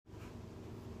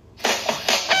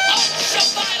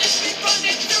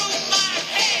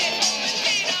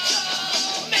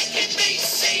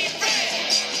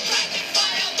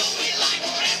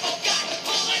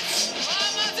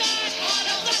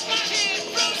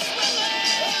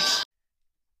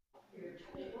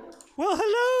Well,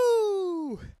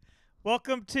 hello.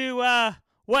 Welcome to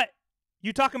what?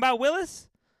 You talking about Willis?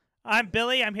 I'm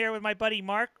Billy. I'm here with my buddy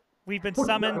Mark. We've been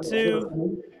summoned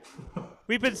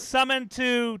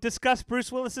to discuss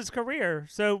Bruce Willis's career.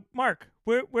 So, Mark,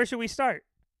 where should we start?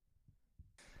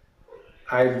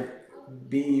 I'd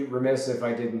be remiss if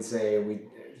I didn't say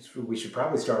we should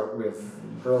probably start with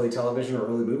early television or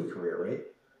early movie career, right?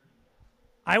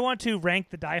 I want to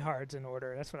rank the diehards in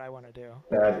order. That's what I want to do.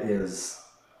 That is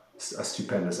a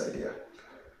stupendous idea.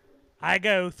 I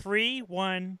go 3,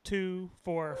 1, 2,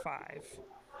 4, 5.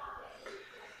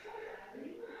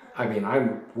 I mean,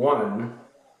 I'm 1,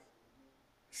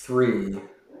 3,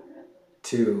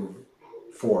 2,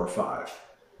 4, 5.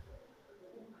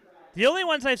 The only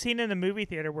ones I've seen in the movie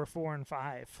theater were 4 and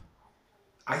 5.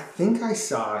 I think I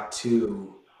saw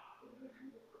 2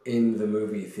 in the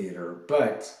movie theater,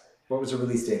 but what was the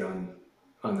release date on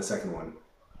the second one?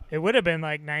 It would have been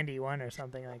like 91 or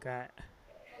something like that.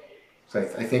 So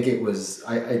I think it was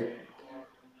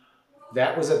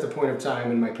that was at the point of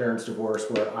time in my parents' divorce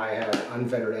where I had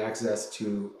unfettered access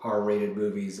to R-rated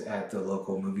movies at the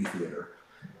local movie theater,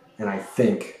 and I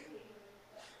think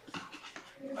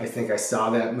I saw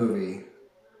that movie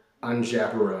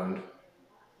unchaperoned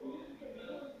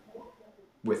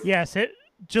with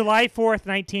July 4th,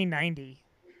 1990.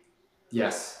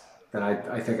 Yes, and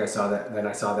I think I saw that. Then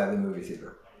I saw that in the movie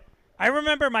theater. I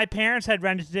remember my parents had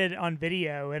rented it on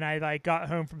video, and I got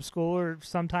home from school or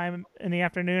sometime in the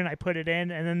afternoon. I put it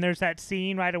in, and then there's that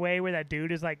scene right away where that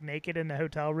dude is like naked in the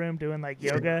hotel room doing like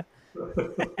yoga.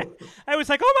 I was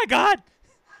like, oh my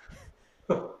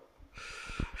God.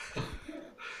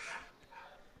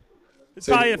 It's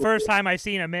probably the first time I've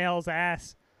seen a male's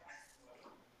ass.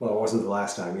 Well, it wasn't the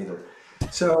last time either.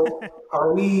 So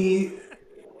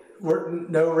we're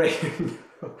no rating.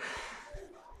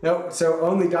 No, so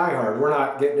only Die Hard. We're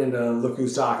not getting into Look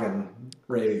Who's Talking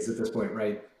ratings at this point,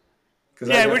 right?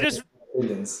 Yeah, we're just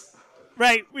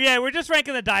right. Yeah, we're just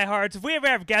ranking the diehards. If we ever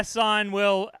have guests on,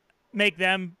 we'll make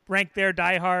them rank their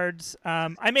diehards.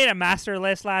 I made a master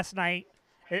list last night.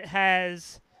 It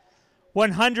has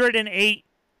 108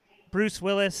 Bruce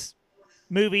Willis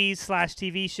movies /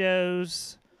 TV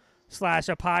shows /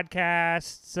 a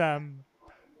podcast.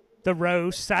 The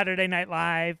Roast, Saturday Night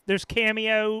Live. There's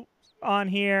Cameo on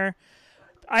here.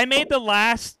 I made the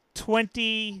last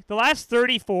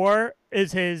 34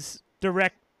 is his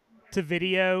direct to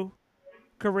video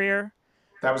career.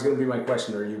 That was going to be my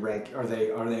question. Are they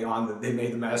they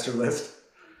made the master list?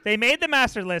 They made the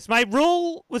master list. My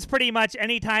rule was pretty much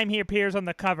anytime he appears on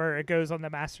the cover, it goes on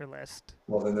the master list.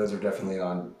 Well, then those are definitely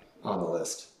on the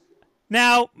list.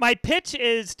 Now, my pitch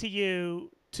is to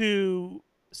you to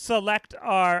select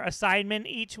our assignment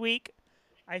each week.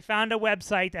 I found a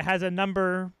website that has a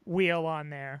number wheel on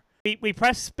there. We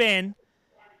press spin,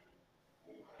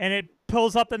 and it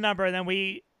pulls up the number, and then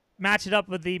we match it up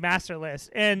with the master list.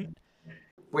 And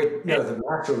wait, no, the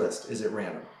master list, is it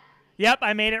random? Yep,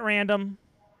 I made it random.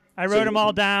 I wrote them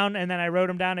all down, and then I wrote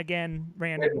them down again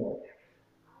random.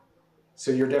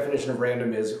 So your definition of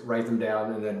random is write them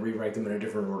down and then rewrite them in a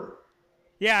different order.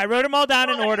 Yeah, I wrote them all down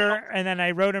in order, and then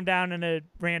I wrote them down in a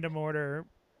random order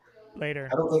later.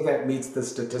 I don't think that meets the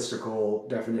statistical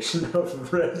definition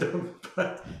of random.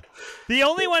 But the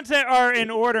only ones that are in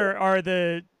order are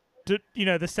the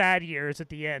sad years at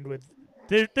the end.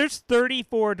 There's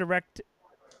 34 direct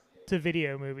to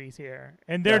video movies here,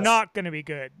 and they're not going to be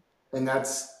good. And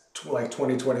that's like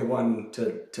 2021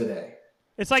 to today.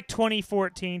 It's like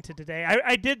 2014 to today.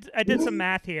 I did some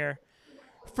math here.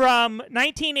 From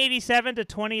 1987 to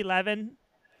 2011,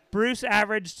 Bruce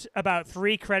averaged about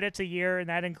 3 credits a year, and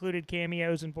that included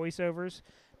cameos and voiceovers.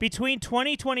 Between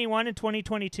 2021 and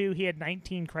 2022, he had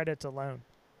 19 credits alone.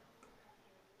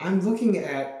 I'm looking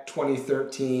at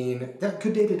 2013. That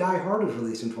Good Day to Die Hard was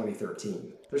released in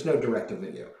 2013. There's no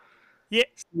direct-to-video. Yeah,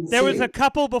 there was a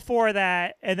couple before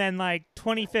that, and then like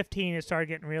 2015, it started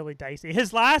getting really dicey.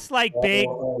 His last big.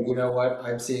 Oh, you know what?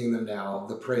 I'm seeing them now.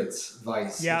 The Prince,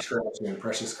 Vice, Extraction,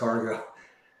 Precious Cargo,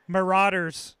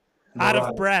 Marauders, Out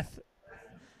of Breath.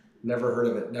 Never heard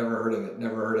of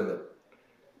it.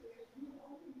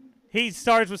 He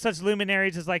stars with such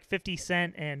luminaries as like 50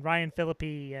 Cent and Ryan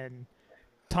Phillippe and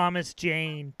Thomas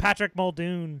Jane, Patrick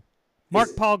Muldoon,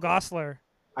 Paul Gosselaar.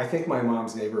 I think my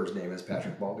mom's neighbor's name is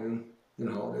Patrick Muldoon in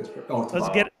Holidays. Oh, it's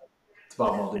Bob. It's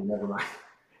Bob Muldoon. Never mind.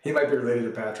 He might be related to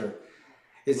Patrick.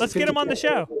 Let's get him on the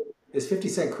show. Is 50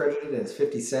 Cent credited as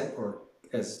 50 Cent or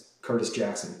as Curtis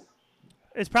Jackson?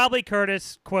 It's probably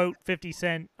Curtis, quote, 50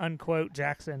 Cent, unquote,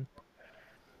 Jackson.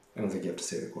 I don't think you have to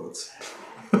say the quotes.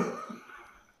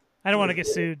 I don't want to get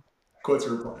sued. Quotes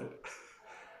are required.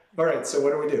 All right, so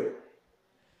what do we do?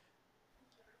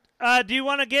 Do you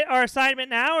want to get our assignment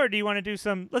now, or do you want to do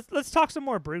some? Let's talk some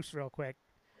more Bruce real quick.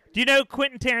 Do you know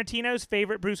Quentin Tarantino's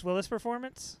favorite Bruce Willis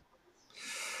performance?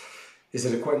 Is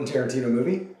it a Quentin Tarantino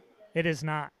movie? It is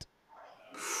not.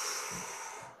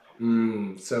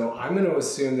 So I'm going to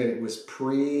assume that it was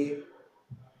pre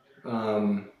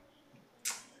Pulp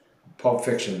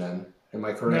Fiction then. Am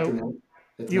I correct in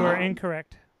that? You are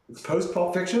incorrect. It's post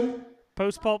Pulp Fiction?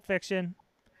 Post Pulp Fiction.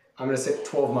 I'm going to say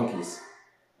 12 Monkeys.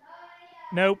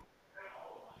 Nope.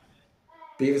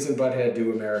 Beavis and Butthead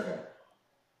Do America.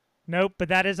 Nope, but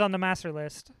that is on the master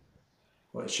list.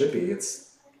 Well, it should be.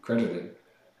 It's credited.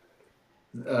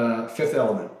 Fifth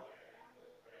Element.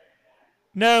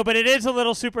 No, but it is a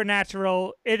little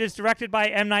supernatural. It is directed by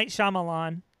M. Night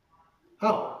Shyamalan.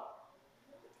 Oh.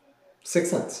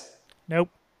 Sixth Sense. Nope.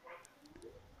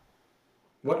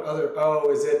 What other... Oh,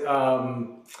 is it...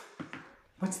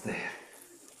 what's the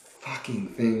fucking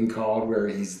thing called where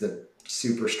he's the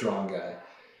super strong guy?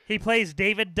 He plays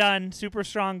David Dunn, super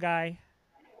strong guy.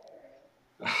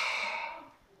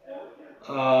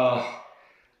 I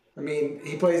mean,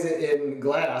 he plays it in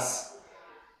Glass.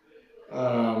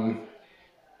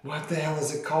 What the hell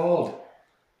is it called?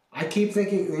 I keep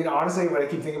thinking, honestly, what I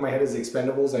keep thinking in my head is The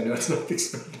Expendables. I know it's not The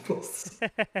Expendables.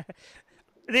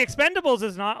 The Expendables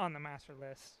is not on the master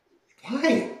list.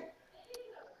 Why?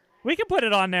 We can put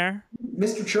it on there.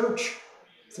 Mr. Church.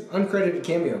 It's an uncredited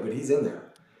cameo, but he's in there.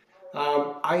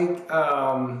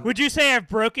 Would you say I've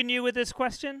broken you with this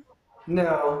question?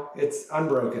 No, it's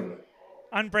Unbroken.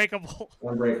 Unbreakable.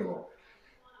 Unbreakable.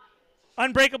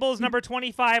 Unbreakable is number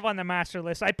 25 on the master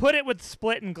list. I put it with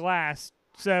Split and Glass.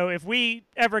 So if we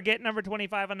ever get number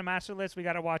 25 on the master list, we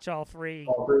got to watch all three.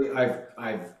 All three?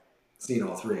 I've seen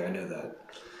all three. I know that.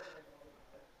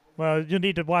 Well, you'll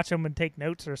need to watch them and take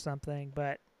notes or something.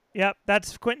 But, yep,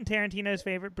 that's Quentin Tarantino's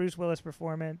favorite Bruce Willis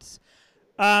performance.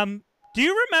 Do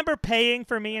you remember paying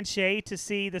for me and Shay to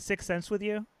see The Sixth Sense with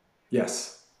you?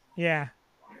 Yes. Yeah.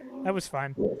 That was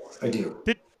fun. Yes, I do.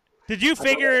 Did you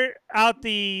figure out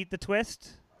the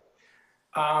twist?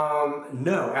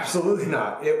 No, absolutely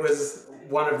not. It was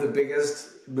one of the biggest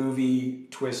movie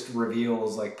twist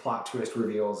reveals, like plot twist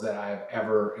reveals that I've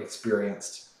ever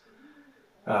experienced.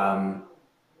 And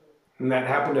that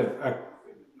happened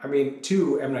I mean,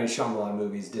 2 M. Night Shyamalan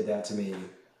movies did that to me.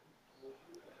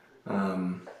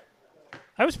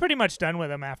 I was pretty much done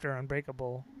with him after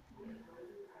Unbreakable.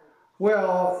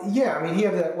 Well, yeah, I mean, he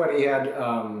had that, he had,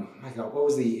 my God, what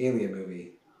was the Alien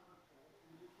movie?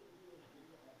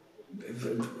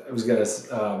 It was got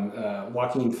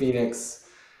Joaquin Phoenix.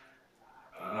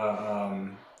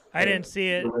 I didn't see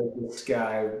it. This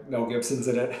guy, Mel Gibson's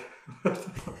in it.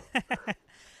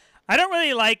 I don't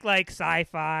really like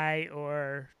sci-fi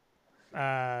or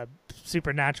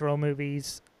supernatural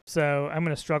movies, so I'm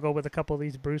going to struggle with a couple of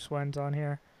these Bruce ones on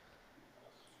here.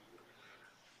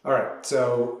 All right,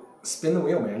 so spin the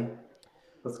wheel, man.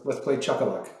 Let's play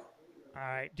Chuck-a-Luck. All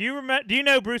right. Do you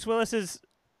know Bruce Willis's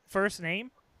first name?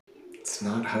 It's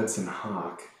not Hudson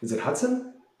Hawk. Is it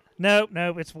Hudson? No,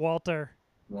 it's Walter.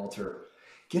 Walter.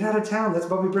 Get out of town. That's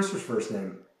Bobby Brister's first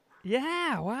name.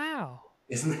 Yeah. Wow.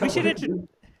 Isn't that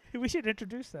we should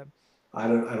introduce them. I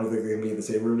don't think they can be in the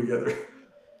same room together.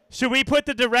 Should we put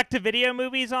the direct-to-video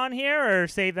movies on here or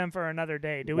save them for another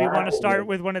day? Do we want to start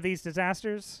with one of these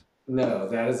disasters? No,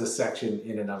 that is a section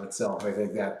in and of itself. I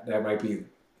think that might be,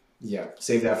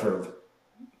 save that for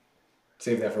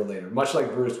later. Much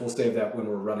like Bruce, we'll save that when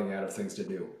we're running out of things to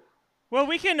do. Well,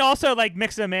 we can also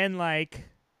mix them in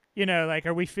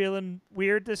are we feeling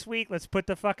weird this week? Let's put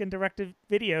the fucking directed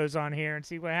videos on here and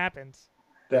see what happens.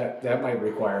 That might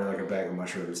require a bag of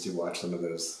mushrooms to watch some of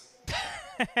those.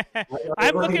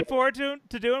 I'm looking forward to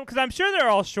doing them because I'm sure they're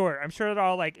all short. I'm sure they're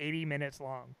all 80 minutes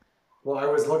long. Well, I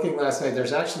was looking last night.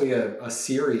 There's actually a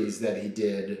series that he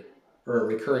did, or a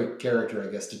recurring character, I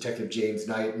guess, Detective James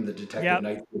Knight in the Detective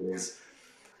Knight series.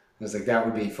 I was like, that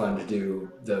would be fun to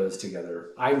do those together.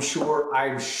 I'm sure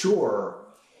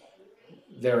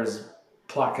there's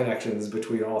plot connections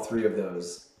between all three of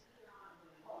those.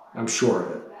 I'm sure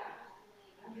of it.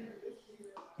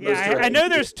 Yeah, I know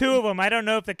there's 2 of them. I don't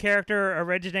know if the character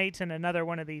originates in another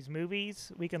one of these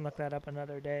movies. We can look that up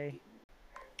another day.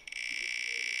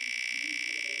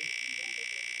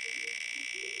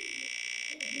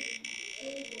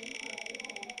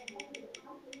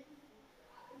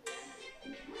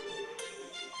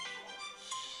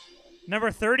 Number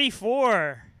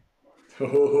 34.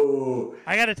 Oh.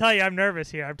 I got to tell you, I'm nervous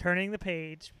here. I'm turning the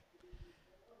page.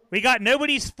 We got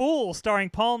Nobody's Fool starring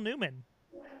Paul Newman.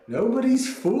 Nobody's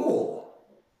Fool.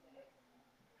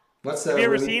 What's that? Have you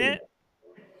ever seen it?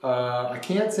 I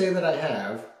can't say that I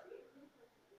have.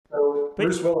 So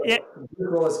So But yeah,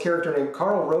 Bruce Willis' character named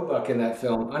Carl Roebuck in that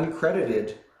film,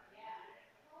 uncredited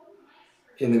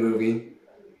in the movie.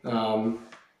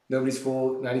 Nobody's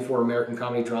Fool, 94 American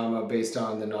comedy drama based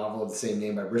on the novel of the same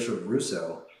name by Richard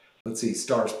Russo. Let's see,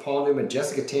 stars Paul Newman,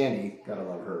 Jessica Tandy, gotta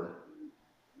love her.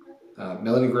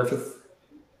 Melanie Griffith,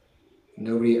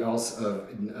 nobody else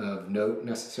of note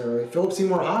necessarily. Philip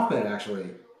Seymour Hoffman, actually.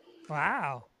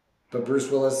 wow. But Bruce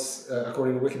Willis,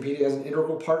 according to Wikipedia, has an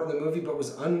integral part in the movie, but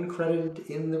was uncredited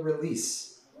in the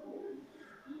release.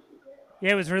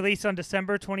 Yeah, it was released on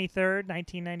December 23rd,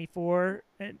 1994,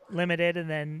 limited, and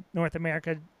then North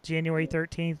America January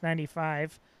 13th,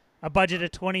 95. A budget of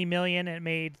 $20 million, and it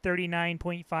made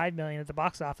 $39.5 million at the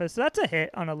box office. So that's a hit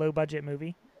on a low-budget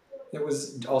movie. It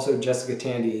was also Jessica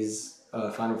Tandy's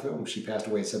final film. She passed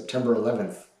away September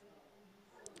 11th,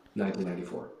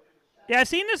 1994. Yeah, I've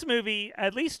seen this movie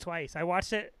at least twice. I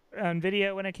watched it on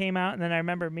video when it came out, and then I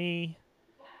remember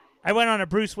I went on a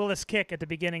Bruce Willis kick at the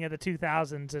beginning of the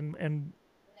 2000s, and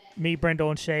me,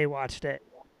 Brindle, and Shay watched it.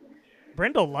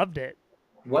 Brindle loved it.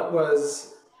 What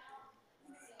was...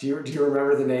 Do you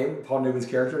remember the name, Paul Newman's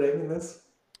character name in this?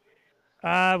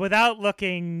 Without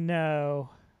looking, no.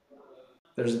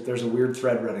 There's a weird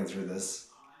thread running through this.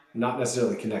 Not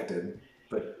necessarily connected,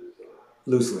 but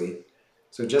loosely.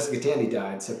 So Jessica Tandy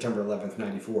died September 11th,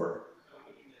 94.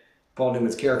 Paul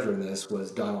Newman's character in this was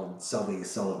Donald Sully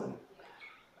Sullivan.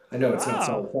 I know it's not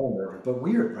Sully Sullivan, but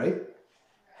weird, right?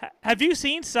 Have you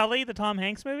seen Sully, the Tom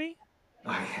Hanks movie?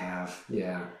 I have,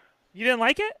 yeah. You didn't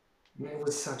like it? It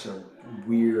was such a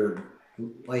weird,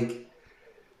 like,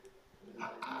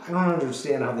 I don't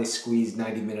understand how they squeezed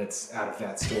 90 minutes out of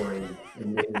that story.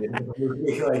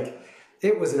 Like,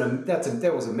 that was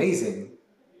amazing,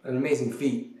 an amazing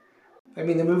feat. I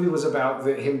mean, the movie was about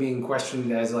him being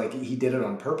questioned as like he did it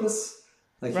on purpose,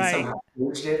 like he somehow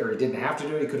forged it, or he didn't have to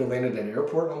do it. He could have landed at an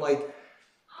airport. I'm like,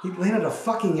 he landed a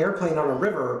fucking airplane on a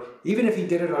river. Even if he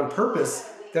did it on purpose,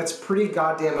 that's pretty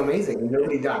goddamn amazing. And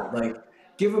nobody died. Like,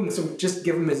 just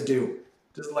give him his due.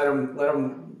 Just let him,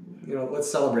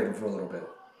 let's celebrate him for a little bit.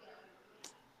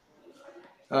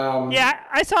 Yeah,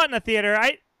 I saw it in the theater.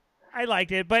 I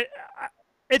liked it, but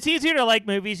it's easier to like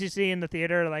movies you see in the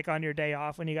theater, like on your day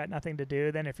off when you got nothing to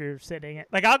do, than if you're sitting.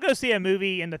 Like, I'll go see a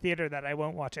movie in the theater that I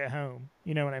won't watch at home.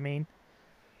 You know what I mean?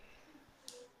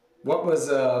 What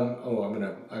was? I want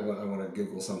to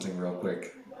Google something real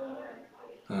quick.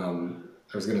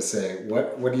 I was gonna say,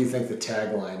 what do you think the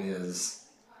tagline is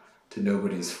to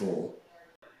Nobody's Fool?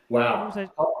 Wow.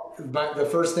 But the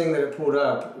first thing that it pulled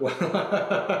up,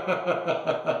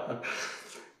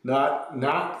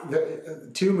 not the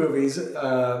two movies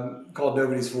called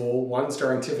Nobody's Fool. One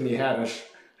starring Tiffany Haddish.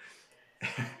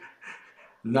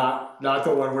 not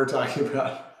the one we're talking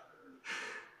about.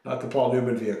 Not the Paul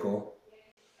Newman vehicle.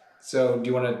 So do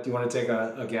you want to take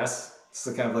a guess? It's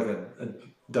kind of like a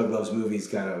Doug Loves Movies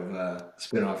kind of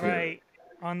spin-off here. Right.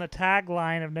 On the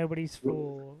tagline of Nobody's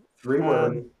Fool. 3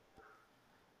 words.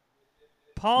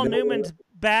 Paul Newman's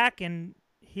back, and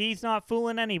he's not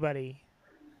fooling anybody.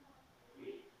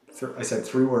 I said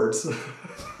 3 words.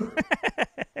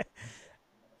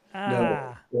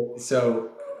 No. So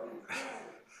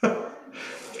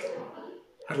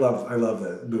I love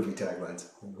the movie taglines.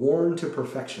 Worn to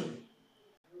perfection.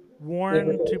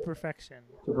 Worn to perfection.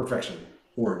 To perfection.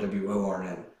 Or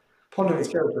WORN. Paul Newman's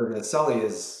character, Sully,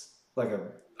 is like a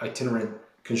itinerant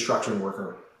construction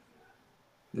worker.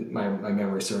 My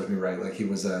memory serves me right. Like he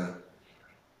was a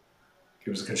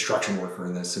construction worker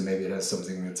in this, so maybe it has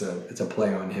something. It's a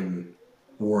play on him.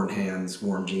 Worn hands,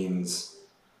 worn jeans,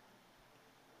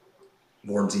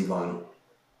 worn Zevon.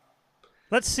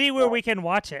 Let's see where we can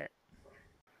watch it.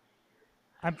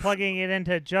 I'm plugging it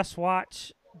into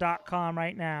justwatch.com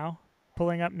right now,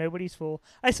 pulling up Nobody's Fool.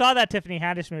 I saw that Tiffany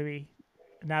Haddish movie.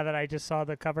 Now that I just saw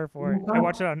the cover for it, I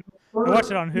watched it on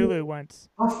Hulu once.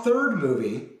 A third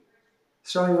movie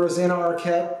starring Rosanna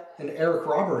Arquette and Eric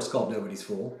Roberts called Nobody's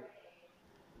Fool.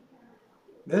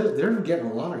 They're getting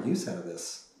a lot of use out of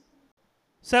this.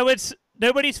 So it's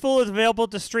Nobody's Fool is available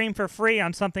to stream for free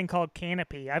on something called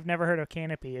Canopy. I've never heard of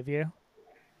Canopy. Have you?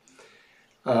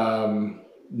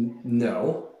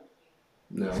 No.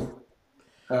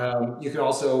 You can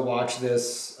also watch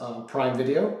this on Prime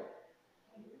Video,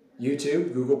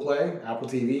 YouTube, Google Play, Apple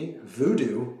TV,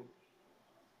 Vudu.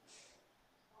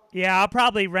 Yeah, I'll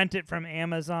probably rent it from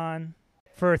Amazon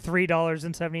for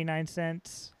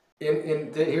 $3.79.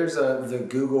 Here's the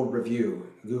Google review.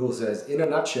 Google says, in a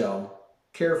nutshell,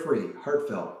 carefree,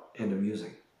 heartfelt, and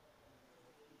amusing.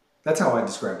 That's how I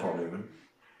describe Paul Newman.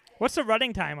 What's the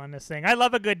running time on this thing? I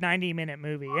love a good 90-minute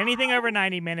movie. Anything over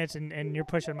 90 minutes, and you're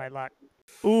pushing my luck.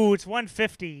 Ooh, it's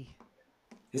 150.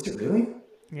 Is it really?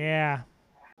 Yeah.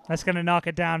 That's going to knock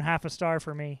it down half a star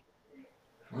for me.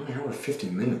 1 hour 50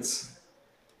 minutes.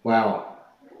 Wow.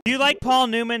 Do you like Paul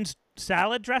Newman's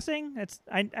salad dressing?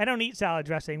 I don't eat salad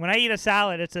dressing. When I eat a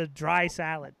salad, it's a dry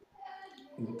salad.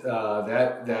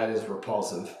 That is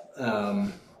repulsive.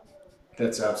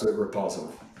 That's absolutely repulsive.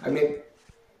 I mean,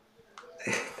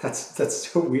 that's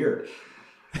so weird.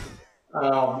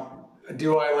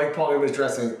 Do I like Paul Newman's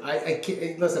dressing? I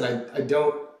can't listen. I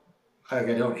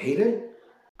don't hate it.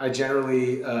 I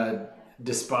generally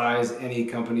despise any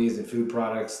companies and food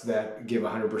products that give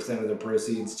 100% of their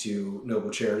proceeds to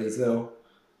noble charities, though.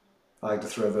 I like to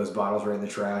throw those bottles right in the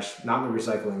trash, not in the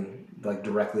recycling, like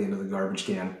directly into the garbage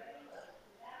can.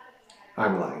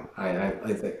 I'm lying. I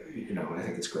think I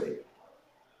think it's great.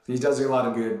 He does a lot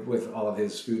of good with all of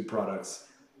his food products.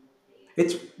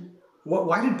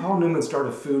 Why did Paul Newman start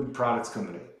a food products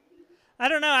company? I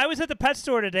don't know. I was at the pet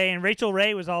store today, and Rachel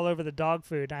Ray was all over the dog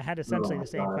food. I had essentially the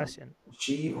same question.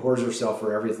 She hoards herself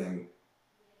for everything.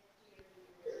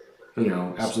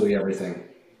 Absolutely everything.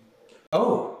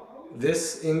 Oh,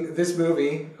 this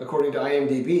movie, according to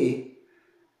IMDb,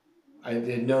 I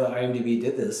didn't know that IMDb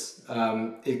did this.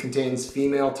 It contains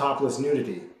female topless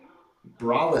nudity,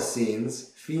 braless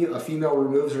scenes. A female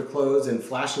removes her clothes and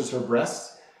flashes her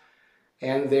breasts,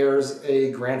 and there's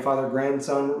a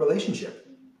grandfather-grandson relationship.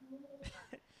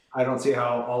 I don't see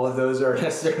how all of those are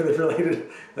necessarily related.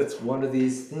 That's one of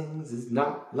these things is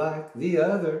not like the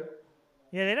other.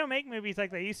 Yeah, they don't make movies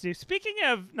like they used to. Speaking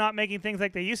of not making things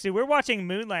like they used to, we're watching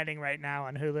Moonlighting right now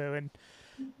on Hulu. And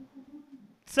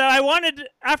so I wanted,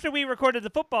 after we recorded the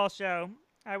football show,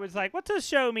 I was like, what's a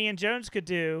show me and Jones could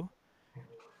do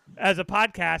as a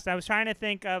podcast? I was trying to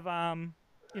think of,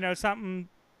 something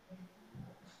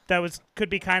that could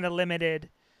be kind of limited.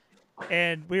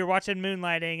 And we were watching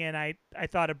Moonlighting, and I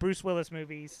thought of Bruce Willis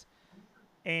movies.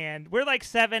 And we're like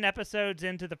 7 episodes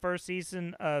into the first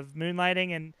season of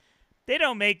Moonlighting, and they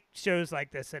don't make shows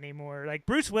like this anymore. Like,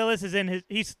 Bruce Willis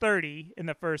he's 30 in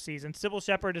the first season. Sybil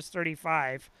Shepherd is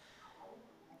 35.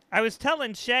 I was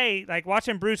telling Shay, like,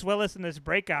 watching Bruce Willis in this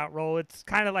breakout role, it's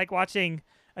kind of like watching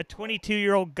a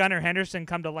 22-year-old Gunnar Henderson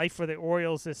come to life for the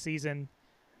Orioles this season,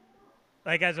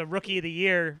 like as a Rookie of the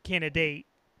Year candidate.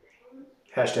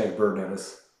 Hashtag bird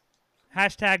notice.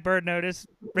 Hashtag bird notice.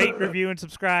 Rate, review, and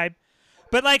subscribe.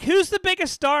 But, like, who's the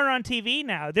biggest star on TV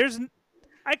now?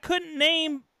 I couldn't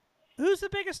name who's the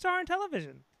biggest star on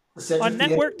television. On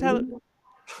network television.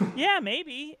 Yeah,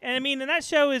 maybe. And, I mean, and that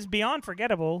show is beyond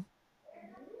forgettable.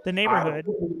 The Neighborhood.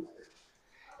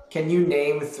 Can you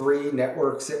name 3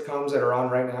 network sitcoms that are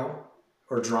on right now?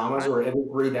 Or dramas or any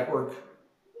 3 network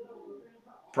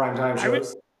primetime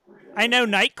shows? I know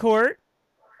Night Court.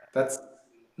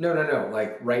 No.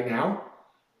 Like, right now?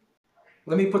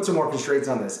 Let me put some more constraints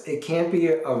on this. It can't be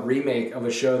a remake of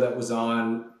a show that was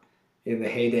on in the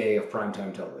heyday of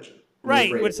primetime television.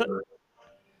 Right.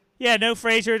 Yeah, no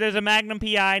Frasier. There's a Magnum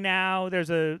PI now. There's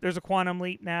a Quantum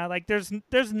Leap now. Like, there's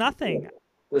nothing.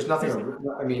 There's nothing.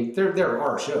 I mean, there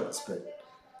are shows,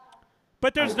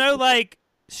 but there's no, like,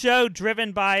 show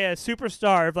driven by a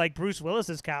superstar of, like, Bruce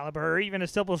Willis's caliber, or even a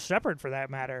Sybil Shepherd for that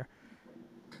matter.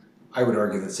 I would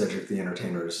argue that Cedric the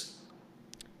Entertainer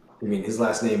his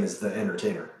last name is the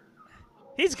Entertainer.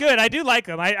 He's good. I do like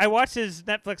him. I watched his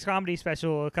Netflix comedy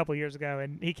special a couple years ago,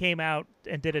 and he came out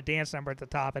and did a dance number at the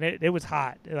top, and it was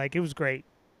hot. Like, it was great.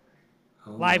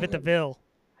 Live at the Ville.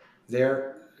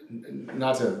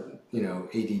 Not to,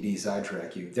 ADD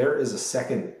sidetrack you, there is a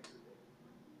second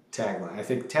tagline. I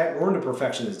think Born to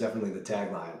Perfection is definitely the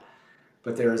tagline,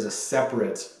 but there is a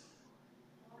separate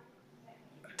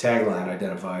tagline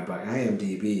identified by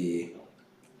IMDb.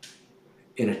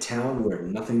 In a town where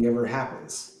nothing ever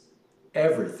happens,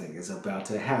 everything is about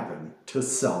to happen to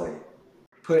Sully.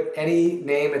 Put any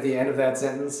name at the end of that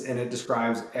sentence, and it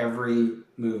describes every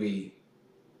movie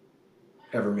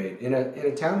ever made. In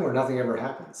a town where nothing ever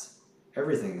happens,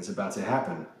 everything is about to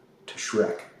happen to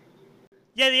Shrek.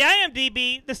 Yeah, the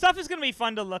IMDb, the stuff is going to be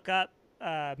fun to look up,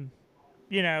 when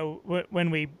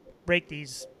we break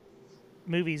these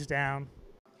movies down.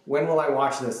 When will I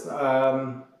watch this?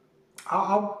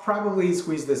 I'll probably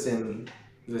squeeze this in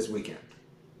this weekend,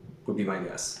 would be my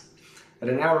guess. At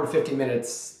 1 hour and 50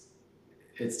 minutes,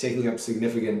 it's taking up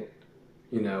significant,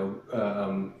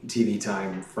 TV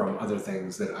time from other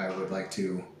things that I'd like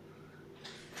to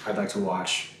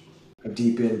watch. I'm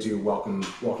deep into Welcome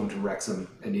to Wrexham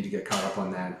and need to get caught up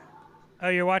on that. Oh,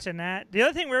 you're watching that? The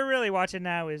other thing we're really watching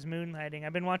now is Moonlighting.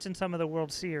 I've been watching some of the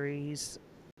World Series.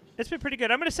 It's been pretty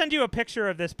good. I'm going to send you a picture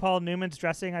of this Paul Newman's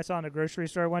dressing I saw in a grocery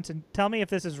store once, and tell me if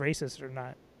this is racist or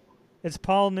not. It's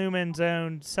Paul Newman's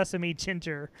own sesame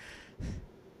ginger.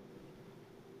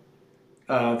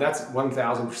 That's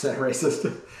 1,000%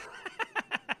 racist.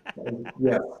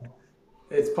 Yeah,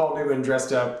 it's Paul Newman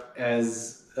dressed up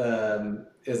as a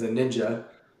ninja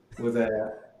with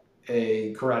a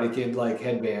Karate Kid like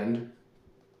headband,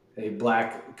 a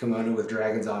black kimono with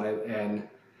dragons on it, and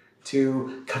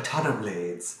two katana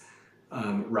blades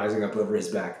rising up over his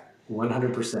back.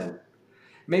 100%.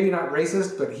 Maybe not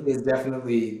racist, but he is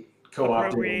definitely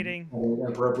co-opting and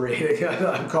appropriating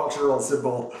a cultural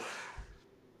symbol.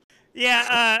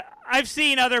 Yeah, I've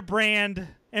seen other brand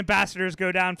ambassadors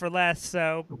go down for less,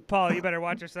 so Paul, you better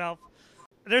watch yourself.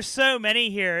 There's so many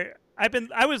here.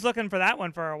 I was looking for that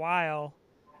one for a while.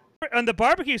 On the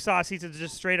barbecue sauce, he's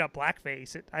just straight up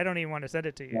blackface. I don't even want to send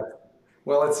it to you. Yeah.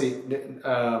 Well, let's see.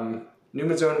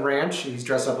 Newman's Own Ranch, he's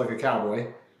dressed up like a cowboy.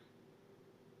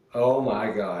 Oh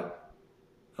my God.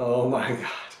 Oh my God.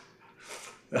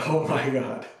 Oh my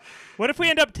God. What if we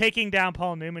end up taking down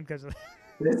Paul Newman because of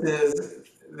that?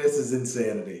 This is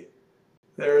insanity.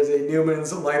 There is a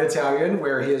Newman's Light Italian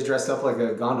where he is dressed up like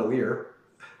a gondolier.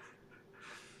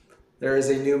 There is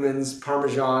a Newman's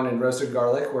Parmesan and roasted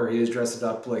garlic where he is dressed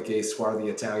up like a swarthy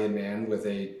Italian man with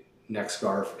a neck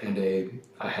scarf and a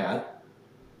hat,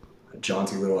 a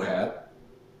jaunty little hat.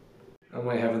 Oh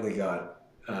my heavenly God.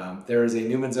 There is a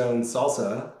Newman's Own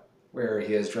Salsa where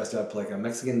he is dressed up like a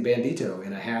Mexican bandito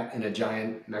in a hat and a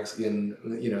giant Mexican,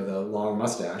 the long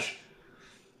mustache.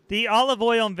 The olive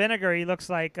oil and vinegar, he looks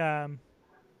like the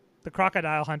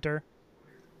crocodile hunter.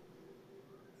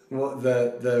 Well,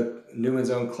 the Newman's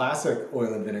Own Classic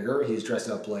oil and vinegar, he's dressed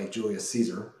up like Julius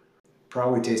Caesar.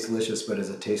 Probably tastes delicious, but is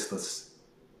a tasteless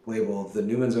label. The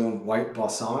Newman's Own White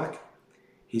Balsamic,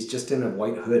 he's just in a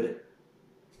white hood.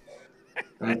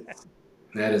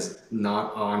 That is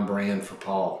not on brand for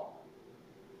Paul.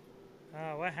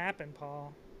 Oh, what happened,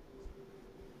 Paul?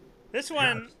 This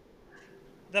one,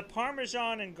 the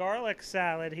Parmesan and garlic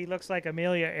salad, he looks like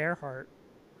Amelia Earhart.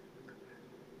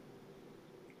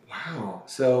 Wow.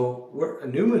 So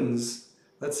Newman's,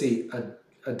 let's see,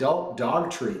 adult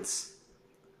dog treats.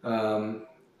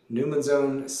 Newman's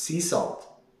Own sea salt,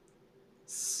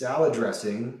 salad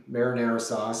dressing, marinara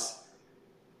sauce,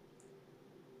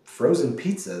 frozen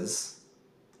pizzas,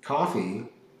 coffee.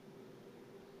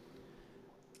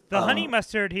 The honey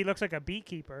mustard, he looks like a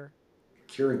beekeeper.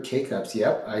 Keurig K-Cups.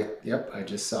 Yep, I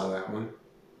just saw that one.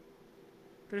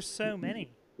 There's so many.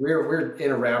 We're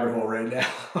in a rabbit hole right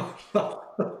now.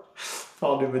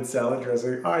 Paul Newman salad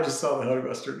dressing. Oh, I just saw the honey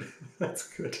mustard. That's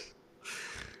good.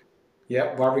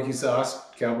 Yep, barbecue sauce,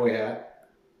 cowboy hat.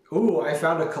 Ooh, I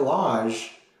found a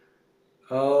collage.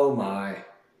 Oh my.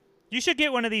 You should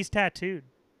get one of these tattooed.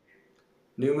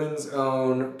 Newman's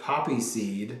Own poppy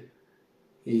seed.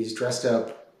 He's dressed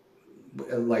up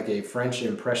like a French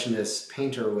impressionist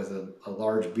painter with a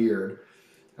large beard.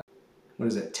 What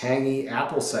is it? Tangy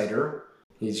apple cider.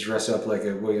 He's dressed up like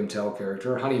a William Tell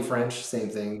character. Honey French, same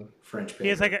thing. French painter.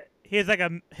 He has like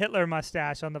a Hitler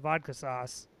mustache on the vodka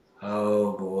sauce.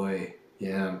 Oh boy,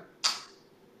 yeah.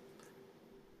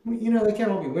 They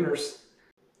can't all be winners.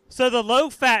 So the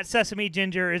low-fat sesame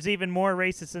ginger is even more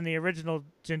racist than the original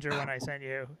ginger one I sent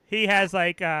you. He has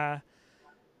like,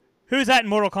 who's that in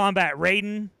Mortal Kombat?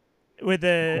 Raiden with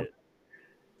the.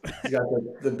 He's got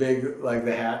the big, like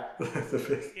the hat,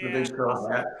 the big straw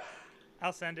hat.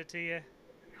 I'll send it to you.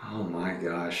 Oh my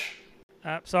gosh.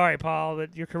 Sorry, Paul,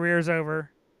 but your career's over.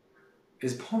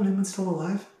 Is Paul Newman still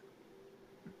alive?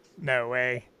 No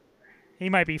way. He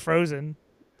might be frozen,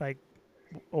 like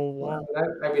old wall.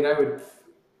 I would.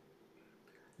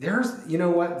 There's,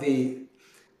 the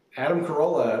Adam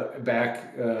Carolla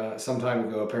back some time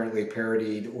ago apparently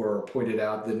parodied or pointed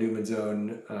out the Newman's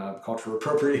Own cultural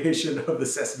appropriation of the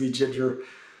sesame ginger.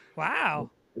 Wow.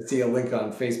 I see a link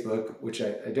on Facebook, which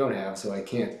I don't have, so I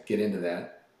can't get into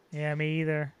that. Yeah, me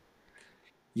either.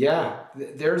 Yeah,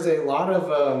 there's a lot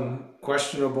of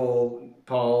questionable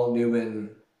Paul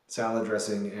Newman salad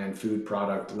dressing and food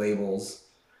product labels,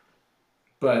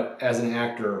 but as an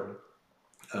actor,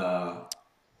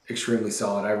 extremely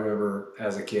solid. I remember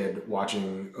as a kid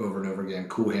watching over and over again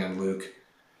Cool Hand Luke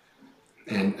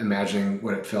and imagining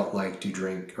what it felt like to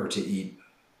drink or to eat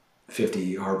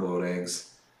 50 hard-boiled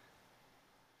eggs.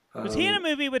 Was he in a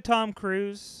movie with Tom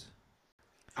Cruise?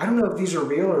 I don't know if these are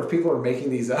real or if people are making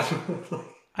these up.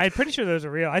 I'm pretty sure those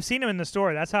are real. I've seen them in the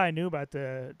store. That's how I knew about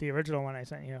the original one I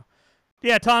sent you.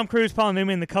 Yeah, Tom Cruise, Paul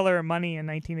Newman, The Color of Money in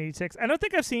 1986. I don't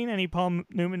think I've seen any Paul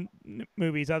Newman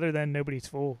movies other than Nobody's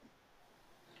Fool.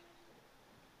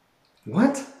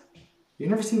 What? You've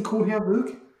never seen Cool Hand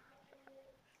Luke?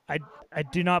 I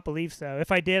do not believe so.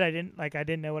 If I did, I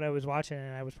didn't know what I was watching,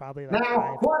 and I was probably like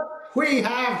now 5. What we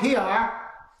have here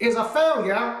is a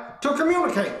failure to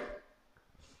communicate.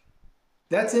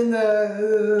 That's in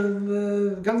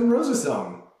the Guns N' Roses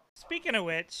song. Speaking of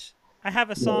which, I have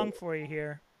a song for you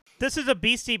here. This is a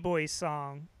Beastie Boys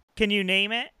song. Can you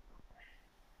name it?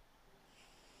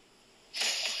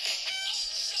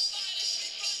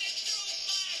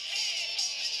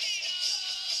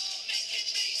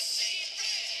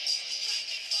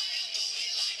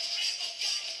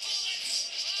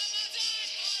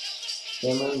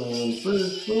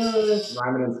 Bruce Willis.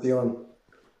 Rhyming and stealing.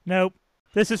 Nope.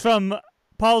 This is from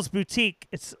Paul's Boutique.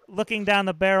 It's Looking Down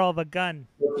the Barrel of a Gun.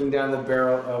 Looking down the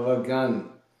barrel of a gun.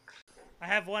 I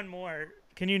have one more.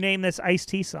 Can you name this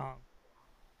Ice-T song?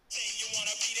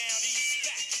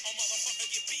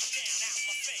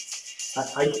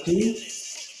 Ice-T?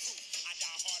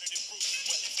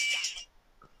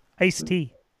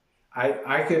 Ice-T.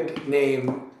 I could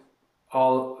name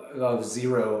all of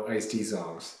 0 Ice-T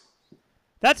songs.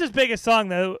 That's his biggest song,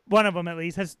 though. One of them, at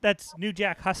least. That's New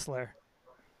Jack Hustler.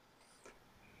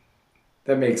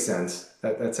 That makes sense.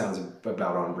 That sounds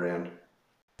about on brand.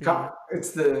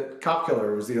 It's the Cop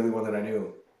Killer was the only one that I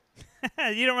knew.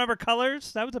 You don't remember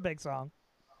Colors? That was a big song.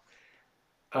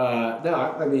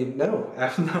 No, I mean, no,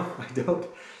 no, I don't.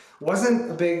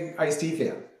 Wasn't a big Ice-T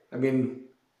fan. I mean,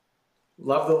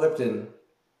 love the Lipton,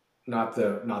 not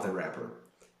the rapper.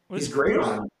 He's great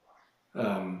on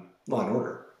Law and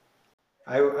Order.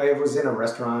 I was in a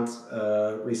restaurant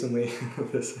recently.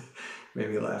 This made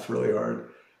me laugh really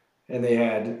hard. And they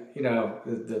had,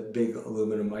 the big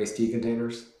aluminum iced tea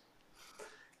containers.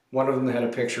 One of them had a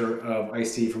picture of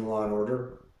Ice-T from Law and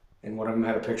Order, and one of them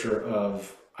had a picture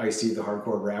of Ice-T, the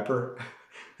hardcore rapper.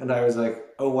 And I was like,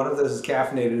 oh, one of those is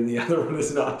caffeinated and the other one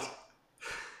is not.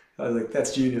 I was like,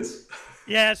 that's genius.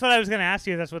 Yeah, that's what I was going to ask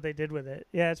you. That's what they did with it.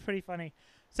 Yeah, it's pretty funny.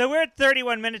 So we're at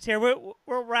 31 minutes here. We'll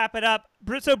wrap it up.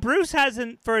 So Bruce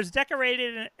hasn't, for as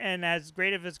decorated and as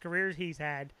great of his career he's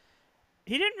had,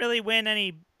 he didn't really win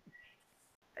any.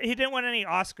 He didn't win any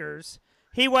Oscars.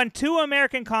 He won 2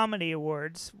 American Comedy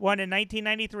Awards, one in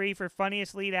 1993 for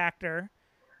Funniest Lead Actor.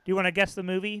 Do you want to guess the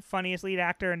movie, Funniest Lead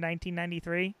Actor in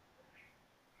 1993?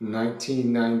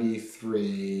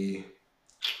 1993.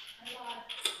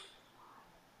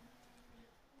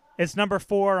 It's number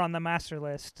 4 on the master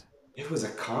list. It was a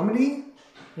comedy?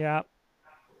 Yeah.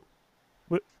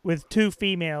 With 2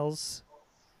 females.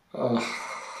 I'm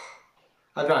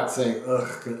not saying,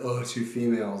 2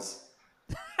 females.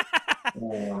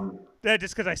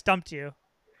 Just because I stumped you.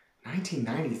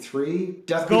 1993?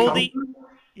 Death Goldie. Becomes Her?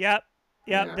 Yep.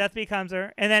 Yeah. Death Becomes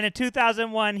Her. And then in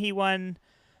 2001, he won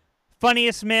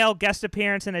Funniest Male Guest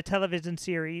Appearance in a Television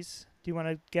Series. Do you want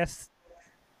to guess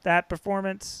that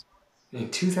performance? In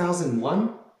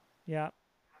 2001? Yeah.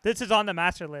 This is on the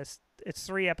master list. It's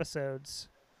 3 episodes.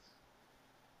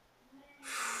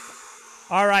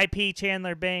 R.I.P.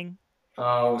 Chandler Bing.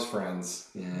 Oh, it was Friends.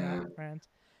 Yeah. Friends.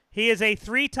 He is a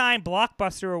 3-time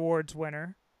Blockbuster Awards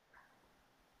winner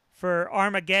for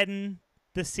Armageddon,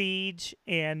 The Siege,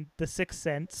 and The Sixth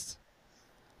Sense.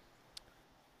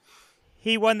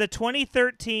 He won the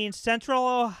 2013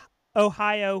 Central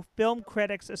Ohio Film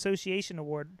Critics Association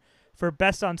Award for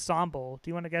Best Ensemble. Do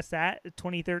you want to guess that? The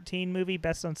 2013 movie,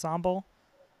 Best Ensemble?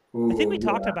 Ooh, I think we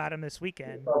talked about him this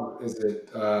weekend. Is it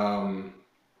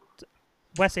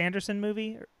Wes Anderson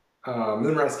movie?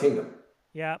 Moonrise Kingdom?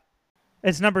 Yeah.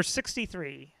 It's number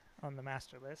 63 on the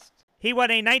master list. He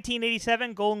won a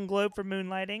 1987 Golden Globe for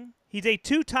Moonlighting. He's a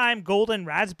 2-time Golden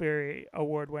Raspberry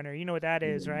Award winner. You know what that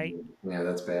is, right? Yeah,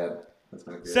 that's bad. That's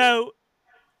not good. So,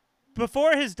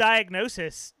 before his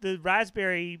diagnosis, the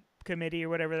Raspberry Committee, or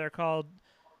whatever they're called,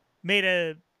 made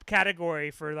a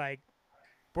category for,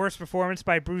 worst performance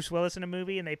by Bruce Willis in a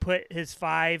movie, and they put his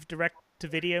 5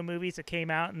 direct-to-video movies that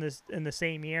came out in the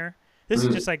same year. This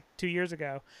is just 2 years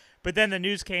ago. But then the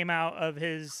news came out of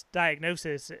his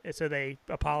diagnosis, so they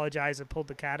apologized and pulled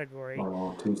the category.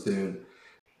 Oh, too soon.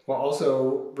 Well,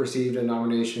 also received a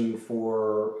nomination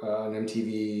for an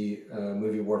MTV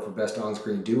Movie Award for Best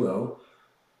On-Screen Duo.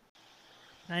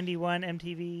 91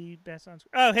 MTV Best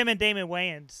On-Screen. Oh, him and Damon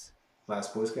Wayans.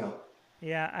 Last Boy Scout.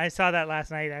 Yeah, I saw that last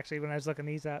night, actually, when I was looking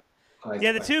these up.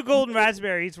 The 2 Golden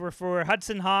Raspberries were for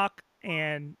Hudson Hawk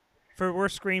and for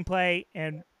Worst Screenplay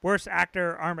and Worst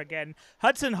Actor, Armageddon.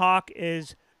 Hudson Hawk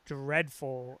is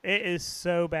dreadful. It is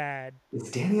so bad. Is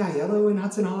Danny Aiello in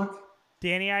Hudson Hawk?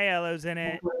 Danny Aiello's in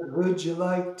it. Would you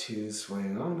like to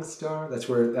swing on a star? That's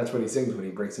what he sings when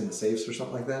he breaks into safes or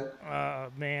something like that. Oh,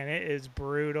 man, it is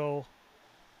brutal.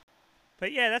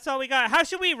 But yeah, that's all we got. How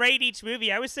should we rate each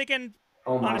movie? I was thinking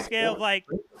on a scale of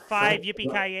 5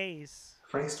 yippee-ki-yays.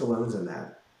 Frank Stallone's in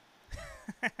that.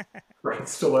 Frank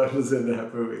Stallone is in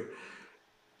that movie.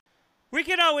 We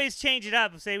can always change it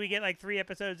up. Say we get like 3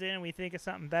 episodes in and we think of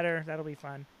something better. That'll be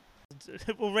fun.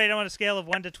 We'll rate them on a scale of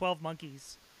 1 to 12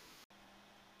 monkeys.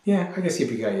 Yeah, I guess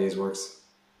Yippee-Ki-Yays works.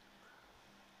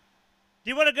 Do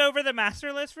you want to go over the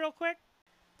master list real quick?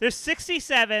 There's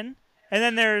 67, and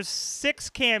then there's 6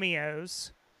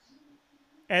 cameos,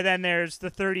 and then there's the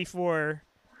 34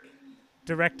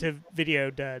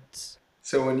 direct-to-video duds.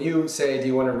 So when you say, do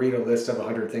you want to read a list of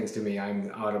 100 things to me,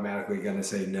 I'm automatically going to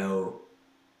say no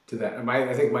to that.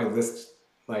 I think my list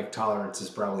tolerance is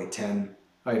probably 10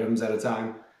 items at a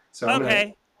time. So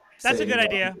okay, that's a good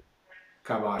idea.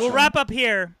 We'll wrap up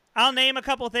here. I'll name a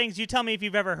couple things. You tell me if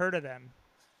you've ever heard of them.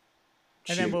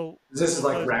 And then we'll... This is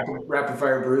like rapid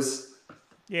fire, Bruce?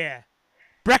 Yeah.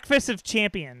 Breakfast of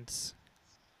Champions.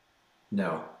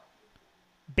 No.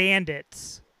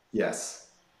 Bandits. Yes.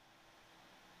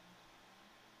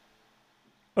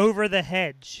 Over the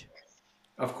Hedge.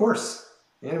 Of course.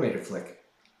 Animated flick.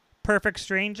 Perfect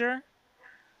Stranger.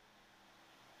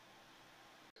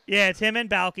 Yeah, it's him and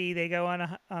Balky. They go on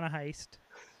a heist.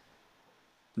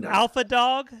 No. Alpha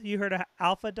Dog. You heard of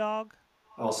Alpha Dog?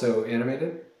 Also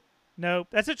animated? Nope.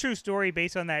 That's a true story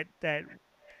based on that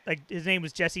like his name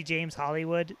was Jesse James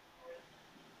Hollywood.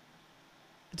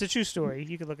 It's a true story.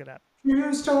 You can look it up.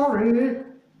 True story.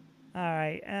 All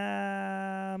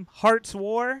right. Heart's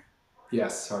War.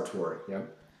 Yes, Heart's War.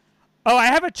 Yep. Oh, I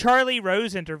have a Charlie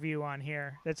Rose interview on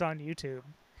here that's on YouTube.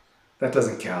 That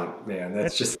doesn't count, man.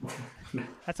 That's just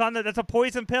that's a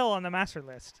poison pill on the master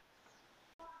list.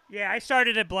 Yeah, I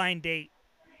started at Blind Date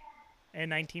in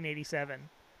 1987.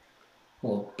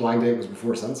 Well, Blind Date was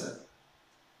before Sunset.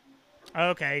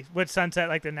 Okay. What's Sunset,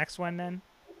 like the next one then?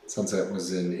 Sunset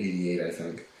was in 88, I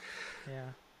think. Yeah.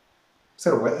 Is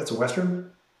that that's a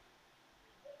Western?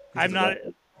 I'm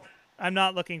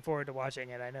not looking forward to watching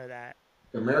it. I know that.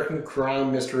 American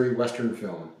crime mystery Western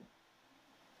film.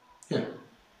 Yeah.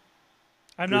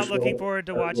 I'm not looking forward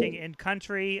to watching In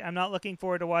Country. I'm not looking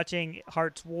forward to watching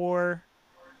Heart's War.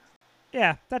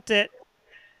 Yeah, that's it.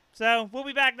 So we'll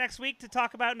be back next week to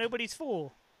talk about Nobody's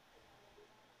Fool.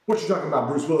 What you talking about,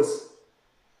 Bruce Willis?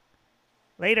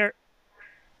 Later.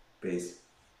 Peace.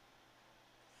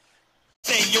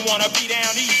 Say you wanna be down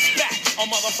east back, a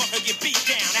motherfucker get beat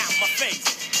down out my face.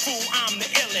 Fool, I'm the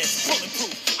illest,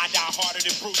 bulletproof. I die harder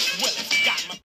than Bruce Willis. Got my